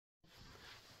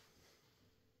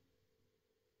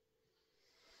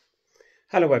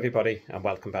Hello everybody and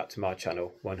welcome back to my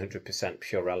channel 100%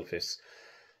 Pure Elvis.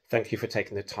 Thank you for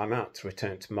taking the time out to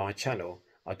return to my channel.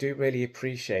 I do really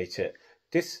appreciate it.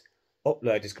 This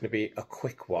upload is going to be a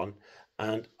quick one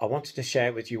and I wanted to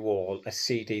share with you all a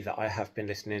CD that I have been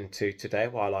listening to today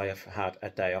while I have had a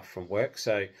day off from work.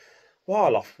 So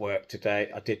while off work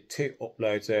today, I did 2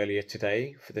 uploads earlier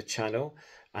today for the channel,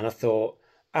 and I thought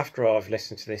after I've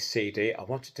listened to this CD, I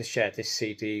wanted to share this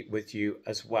CD with you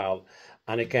as well.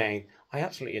 And again, I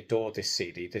absolutely adore this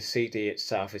CD. The CD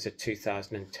itself is a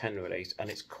 2010 release and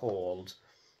it's called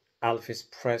Elvis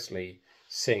Presley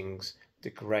Sings the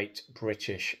Great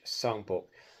British Songbook.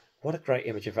 What a great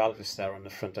image of Elvis there on the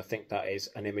front. I think that is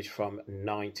an image from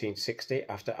 1960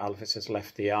 after Elvis has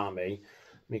left the army.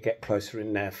 Let me get closer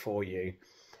in there for you.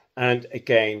 And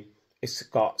again, it's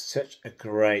got such a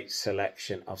great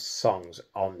selection of songs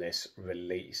on this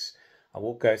release. I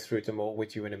will go through them all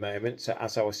with you in a moment. So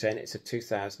as I was saying, it's a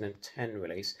 2010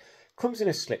 release. Comes in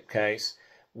a slipcase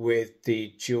with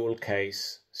the jewel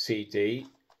case CD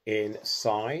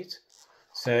inside.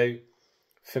 So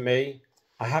for me,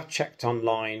 I have checked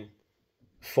online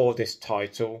for this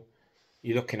title.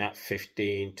 You're looking at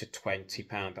 £15 to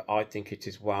 £20, but I think it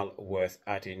is well worth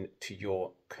adding to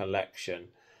your collection.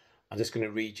 I'm just going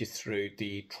to read you through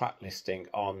the track listing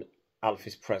on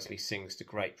Elvis Presley Sings the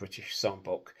Great British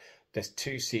Songbook. There's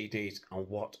 2 CDs and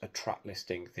what a track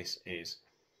listing this is.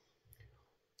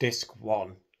 Disc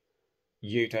 1,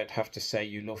 You Don't Have to Say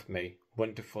You Love Me,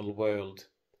 Wonderful World,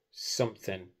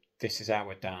 Something, This Is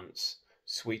Our Dance,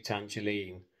 Sweet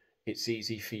Angeline, It's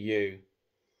Easy For You,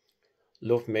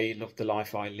 Love Me, Love the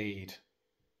Life I Lead,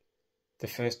 The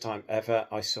First Time Ever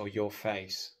I Saw Your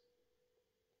Face,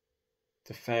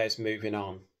 The Fair's Moving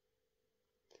On,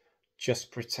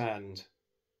 Just Pretend,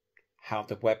 How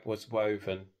the Web Was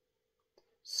Woven,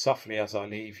 Softly As I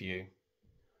Leave You,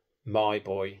 My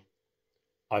Boy,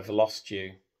 I've Lost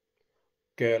You,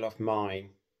 Girl of Mine,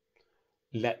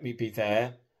 Let Me Be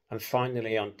There, and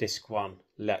finally on disc 1,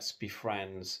 Let's Be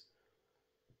Friends.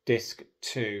 Disc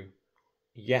 2,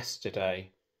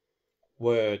 Yesterday,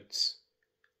 Words,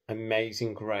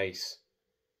 Amazing Grace,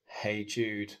 Hey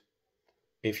Jude,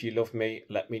 If You Love Me,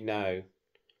 Let Me Know,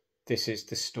 This Is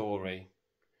the Story,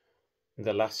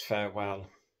 The Last Farewell,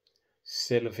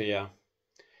 Sylvia,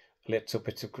 A Little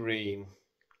Bit of Green,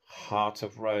 Heart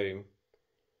of Rome,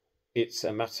 It's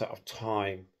a Matter of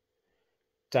Time,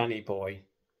 Danny Boy,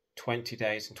 20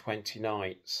 Days and 20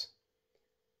 Nights,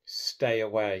 Stay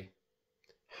Away,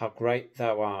 How Great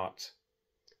Thou Art,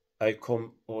 O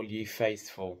Come All Ye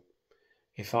Faithful,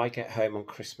 If I Get Home on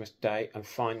Christmas Day, and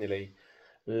finally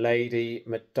Lady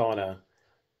Madonna.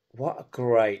 What a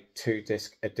great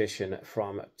 2-disc edition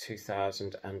from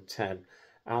 2010.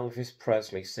 Elvis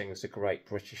Presley Sings the Great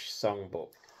British Songbook.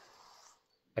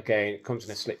 Again, it comes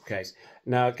in a slipcase.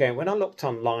 Now again, when I looked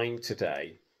online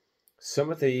today,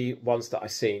 some of the ones that I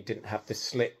seen didn't have the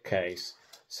slipcase.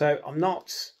 So I'm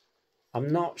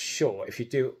not sure if you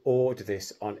do order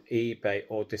this on eBay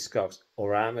or Discogs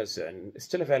or Amazon. It's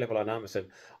still available on Amazon.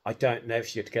 I don't know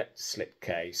if you'd get the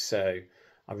slipcase, so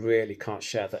I really can't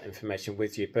share that information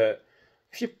with you. But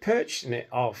if you're purchasing it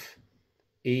off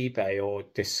eBay or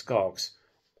Discogs,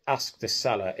 ask the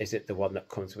seller, is it the one that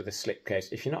comes with a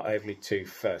slipcase? If you're not overly too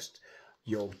fussed,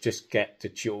 you'll just get the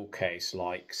jewel case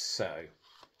like so.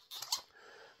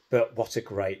 But what a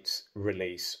great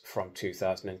release from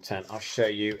 2010. I'll show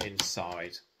you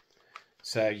inside.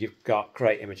 So you've got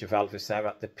great image of Elvis there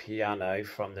at the piano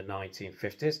from the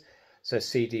 1950s. So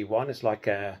CD1 is like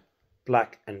a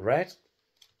black and red.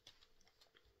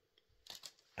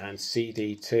 And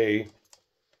CD2,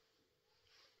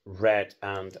 red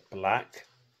and black.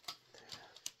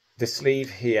 The sleeve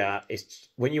here is,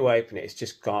 when you open it, it's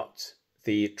just got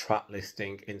the track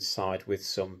listing inside with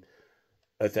some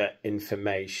other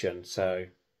information. So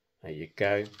there you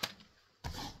go.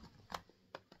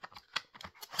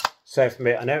 So for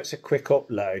me, I know it's a quick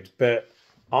upload, but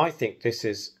I think this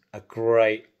is a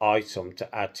great item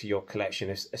to add to your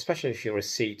collection, especially if you're a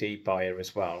CD buyer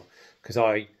as well, because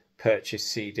I purchase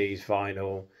CDs,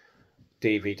 vinyl,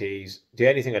 DVDs. The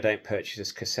only thing I don't purchase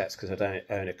is cassettes because I don't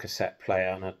own a cassette player,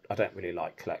 and I don't really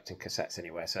like collecting cassettes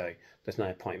anyway, so there's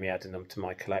no point in me adding them to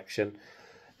my collection.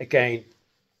 Again,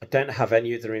 I don't have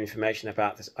any other information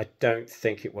about this. I don't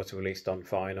think it was released on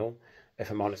vinyl,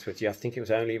 if I'm honest with you. I think it was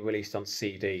only released on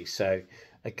CD. So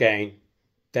again,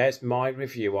 there's my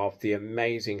review of the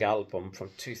amazing album from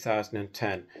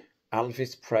 2010,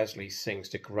 Elvis Presley Sings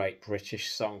the Great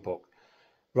British Songbook.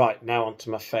 Right, now on to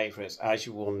my favourites. As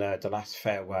you all know, The Last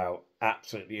Farewell.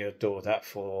 Absolutely adore that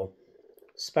for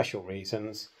special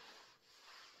reasons.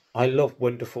 I love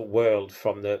Wonderful World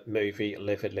from the movie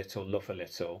Live a Little, Love a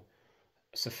Little.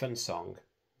 It's a fun song.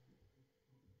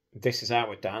 This Is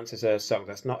Our Dance is a song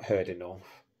that's not heard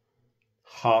enough.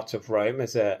 Heart of Rome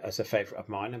is a favourite of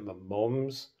mine and my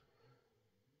mum's.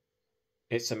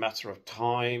 It's a Matter of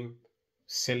Time.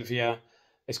 Sylvia.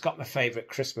 It's got my favourite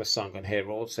Christmas song on here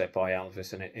also by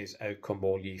Elvis, and it is O Come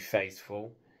All Ye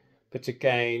Faithful. But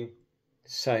again,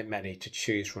 so many to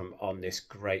choose from on this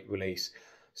great release.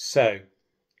 So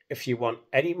if you want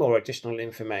any more additional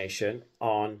information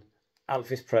on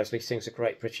Elvis Presley Sings a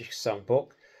Great British Songbook,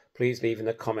 please leave in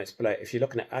the comments below. If you're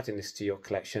looking at adding this to your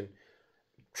collection,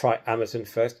 try Amazon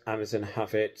first. Amazon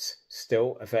have it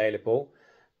still available,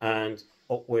 and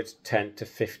upwards £10 to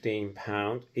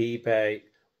 £15, eBay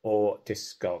or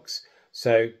Discogs.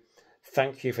 So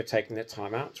thank you for taking the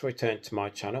time out to return to my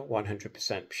channel,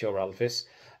 100% Pure Elvis.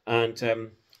 And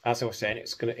as I was saying,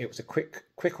 it was a quick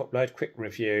upload, quick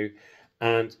review.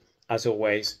 And as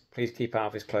always, please keep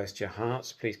Elvis close to your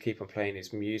hearts. Please keep on playing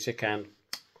his music, and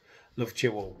love to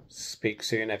you all. Speak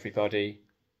soon, everybody.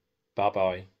 Bye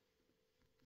bye.